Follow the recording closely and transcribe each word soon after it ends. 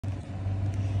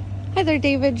Hi there,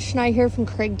 David. Shania here from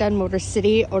Craig Dunn Motor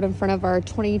City, out in front of our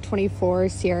 2024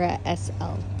 Sierra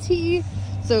SLT.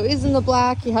 So it is in the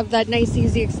black. You have that nice,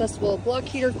 easy, accessible block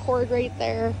heater cord right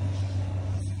there.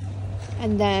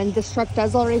 And then this truck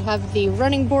does already have the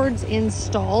running boards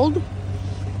installed.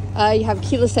 You have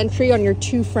keyless entry on your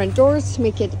two front doors to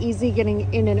make it easy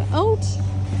getting in and out.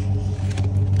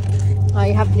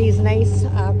 You have these nice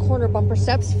corner bumper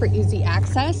steps for easy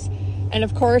access. And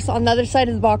of course, on the other side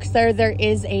of the box there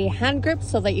is a hand grip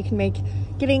so that you can make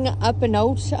getting up and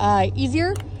out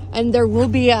easier. And there will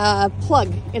be a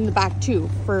plug in the back too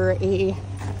for a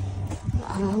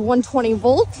 120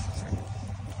 volt.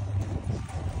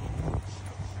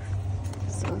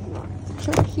 So lock the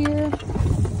truck here.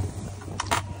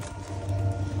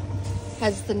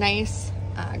 Has the nice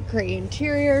gray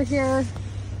interior here.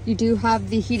 You do have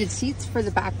the heated seats for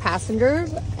the back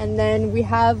passengers, and then we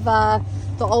have the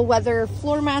all-weather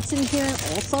floor mats in here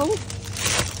also.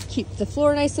 Keep the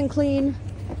floor nice and clean.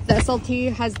 The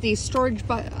SLT has the storage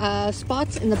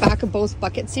spots in the back of both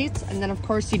bucket seats, and then of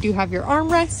course you do have your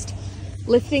armrest.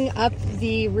 Lifting up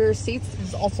the rear seats,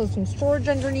 there's also some storage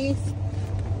underneath.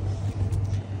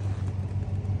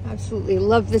 Absolutely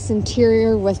love this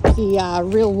interior with the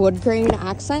real wood grain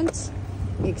accents.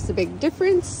 Makes a big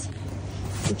difference.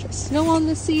 Winter snow on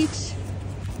the seat.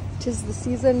 'Tis the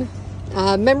season.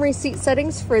 Memory seat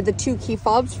settings for the two key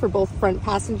fobs for both front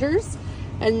passengers.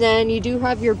 And then you do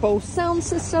have your Bose sound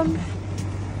system.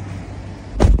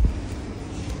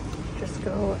 Just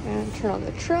go and turn on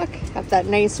the truck. Have that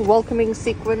nice welcoming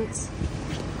sequence.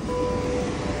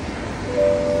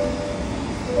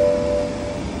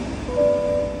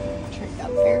 Turn it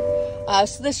down there.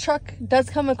 So this truck does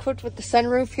come equipped with the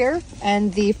sunroof here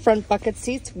and the front bucket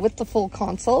seats with the full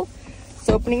console.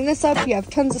 So opening this up, you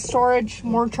have tons of storage,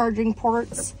 more charging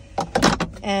ports,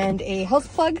 and a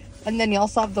health plug. And then you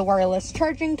also have the wireless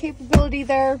charging capability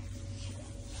there.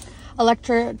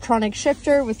 Electronic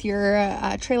shifter with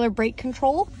your trailer brake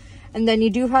control. And then you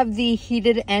do have the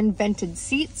heated and vented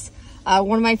seats.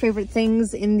 One of my favorite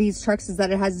things in these trucks is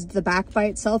that it has the back by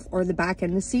itself or the back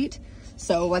in the seat.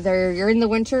 So whether you're in the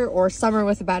winter or summer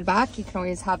with a bad back, you can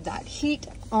always have that heat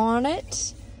on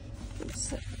it.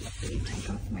 Oops, take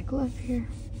off my glove here.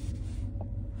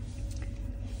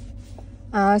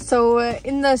 So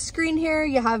in the screen here,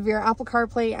 you have your Apple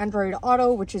CarPlay, Android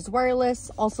Auto, which is wireless.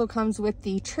 Also comes with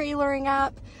the trailering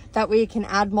app. That way you can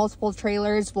add multiple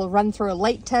trailers. We'll run through a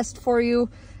light test for you.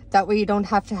 That way you don't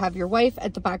have to have your wife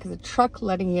at the back of the truck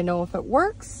letting you know if it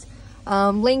works.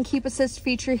 Lane keep assist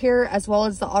feature here, as well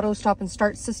as the auto stop and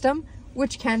start system,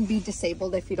 which can be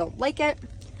disabled if you don't like it.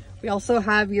 We also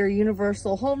have your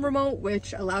universal home remote,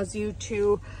 which allows you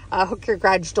to hook your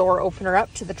garage door opener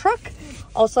up to the truck.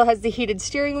 Also has the heated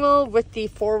steering wheel with the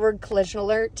forward collision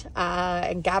alert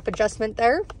and gap adjustment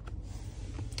there.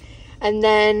 And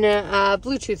then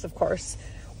Bluetooth, of course.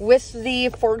 With the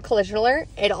forward collision alert,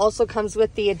 it also comes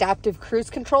with the adaptive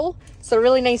cruise control. So a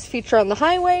really nice feature on the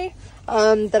highway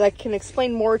that I can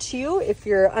explain more to you if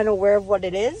you're unaware of what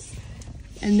it is.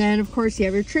 And then of course you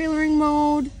have your trailering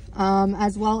mode,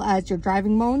 as well as your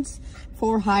driving modes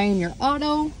for high and your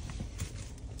auto.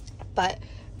 But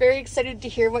very excited to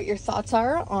hear what your thoughts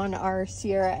are on our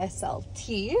Sierra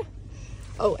SLT.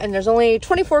 Oh, and there's only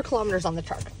 24 kilometers on the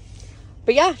truck.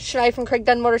 But yeah, Shania from Craig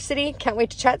Dunn Motor City. Can't wait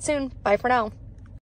to chat soon. Bye for now.